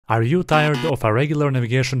Are you tired of a regular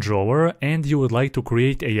navigation drawer and you would like to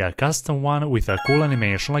create a custom one with a cool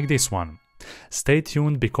animation like this one? Stay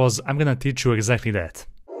tuned because I'm gonna teach you exactly that.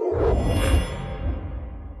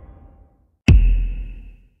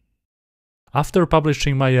 After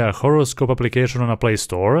publishing my horoscope application on a Play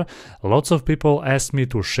Store, lots of people asked me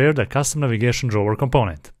to share the custom navigation drawer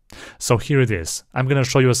component. So here it is. I'm gonna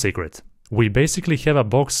show you a secret. We basically have a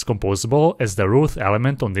box composable as the root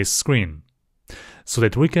element on this screen, so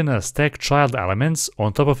that we can stack child elements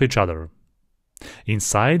on top of each other.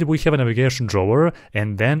 Inside we have a navigation drawer,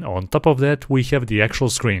 and then on top of that we have the actual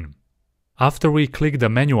screen. After we click the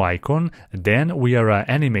menu icon, then we are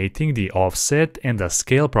animating the offset and the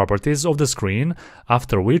scale properties of the screen,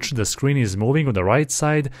 after which the screen is moving on the right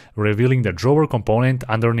side, revealing the drawer component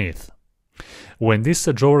underneath. When this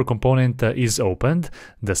drawer component is opened,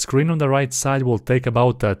 the screen on the right side will take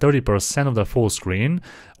about 30% of the full screen,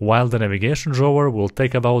 while the navigation drawer will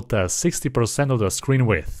take about 60% of the screen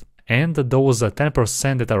width. And those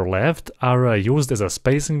 10% that are left are used as a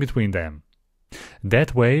spacing between them.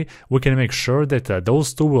 That way, we can make sure that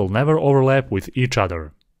those two will never overlap with each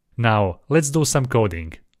other. Now, let's do some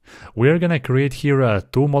coding. We are gonna create here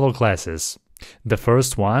two model classes. The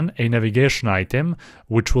first one, a navigation item,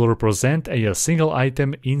 which will represent a single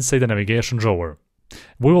item inside the navigation drawer.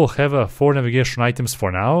 We will have 4 navigation items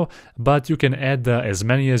for now, but you can add as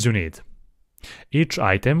many as you need. Each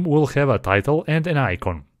item will have a title and an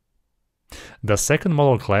icon. The second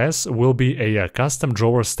model class will be a custom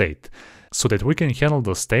drawer state, so that we can handle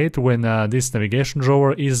the state when this navigation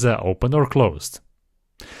drawer is open or closed.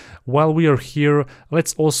 While we are here,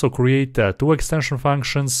 let's also create 2 extension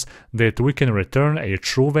functions that we can return a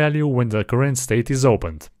true value when the current state is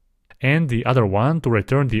opened, and the other one to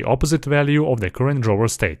return the opposite value of the current drawer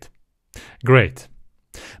state. Great!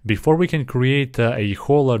 Before we can create a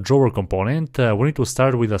whole drawer component, we need to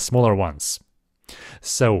start with the smaller ones.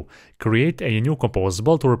 So, create a new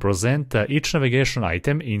composable to represent each navigation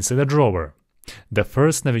item inside the drawer. The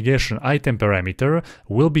first navigation item parameter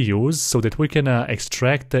will be used so that we can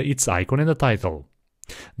extract its icon and the title.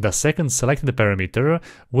 The second selected parameter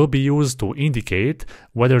will be used to indicate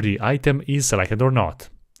whether the item is selected or not,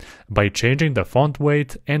 by changing the font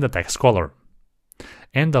weight and the text color.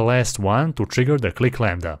 And the last one to trigger the click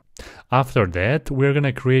lambda. After that, we're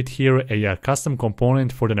gonna create here a custom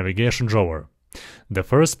component for the navigation drawer. The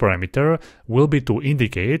first parameter will be to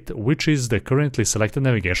indicate which is the currently selected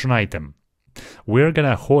navigation item. We're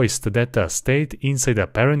gonna hoist that state inside the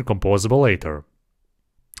parent composable later.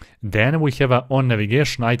 Then we have a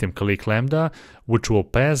onNavigationItem click lambda, which will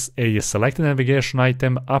pass a selected navigation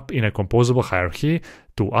item up in a composable hierarchy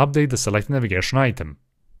to update the selected navigation item.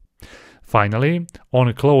 Finally,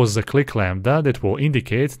 onClose the click lambda that will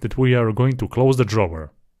indicate that we are going to close the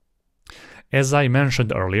drawer. As I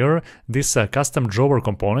mentioned earlier, this custom drawer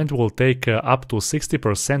component will take up to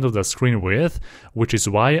 60% of the screen width, which is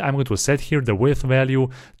why I'm going to set here the width value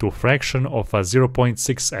to a fraction of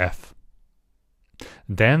 0.6f.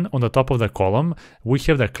 Then, on the top of the column, we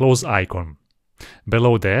have the close icon.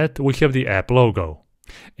 Below that, we have the app logo.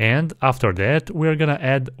 And after that, we are gonna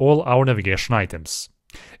add all our navigation items.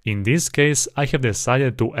 In this case, I have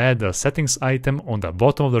decided to add the settings item on the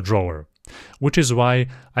bottom of the drawer, which is why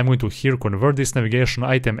I'm going to here convert this navigation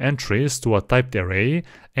item entries to a typed array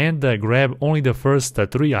and grab only the first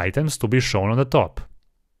 3 items to be shown on the top.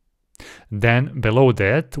 Then below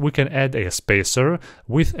that we can add a spacer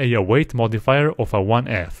with a weight modifier of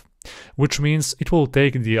 1f, which means it will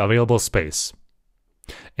take the available space.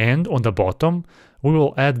 And on the bottom we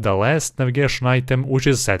will add the last navigation item, which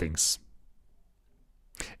is settings.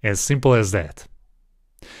 As simple as that.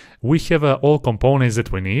 We have all components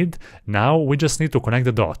that we need, now we just need to connect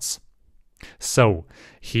the dots. So,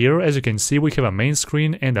 here as you can see we have a main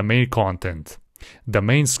screen and a main content. The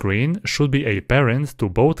main screen should be a parent to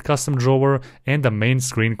both custom drawer and the main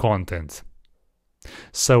screen content.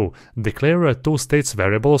 So, declare 2 states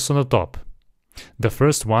variables on the top. The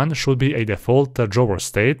first one should be a default drawer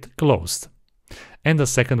state, closed. And the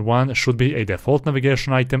second one should be a default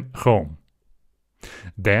navigation item, home.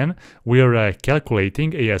 Then we are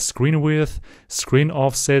calculating a screen width, screen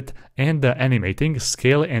offset, and animating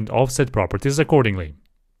scale and offset properties accordingly.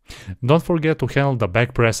 Don't forget to handle the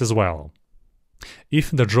back press as well.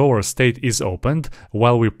 If the drawer state is opened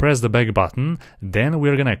while we press the back button, then we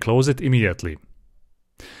are gonna close it immediately.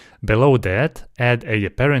 Below that, add a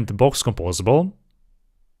parent box composable.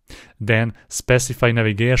 Then specify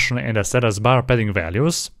navigation and a status bar padding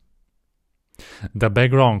values. The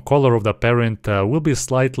background color of the parent will be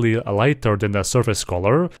slightly lighter than the surface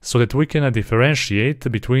color, so that we can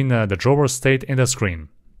differentiate between the drawer state and the screen.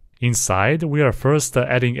 Inside, we are first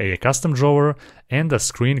adding a custom drawer and the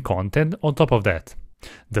screen content on top of that.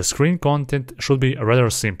 The screen content should be rather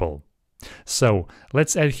simple. So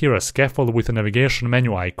let's add here a scaffold with a navigation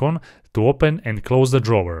menu icon to open and close the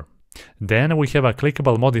drawer. Then we have a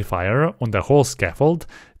clickable modifier on the whole scaffold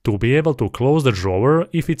to be able to close the drawer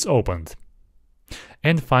if it's opened.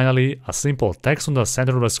 And finally, a simple text on the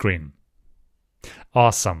center of the screen.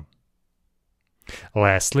 Awesome!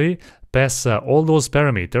 Lastly, pass all those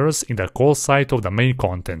parameters in the call site of the main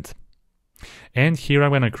content. And here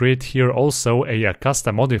I'm gonna create here also a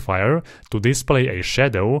custom modifier to display a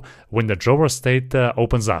shadow when the drawer state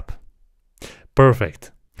opens up.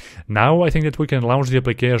 Perfect! Now I think that we can launch the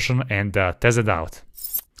application and test it out.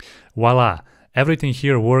 Voila! Everything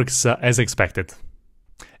here works as expected.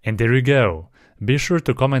 And there you go! Be sure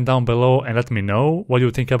to comment down below and let me know what you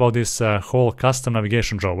think about this whole custom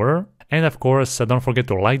navigation drawer. And of course, don't forget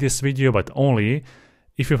to like this video, but only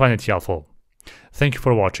if you find it helpful. Thank you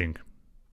for watching.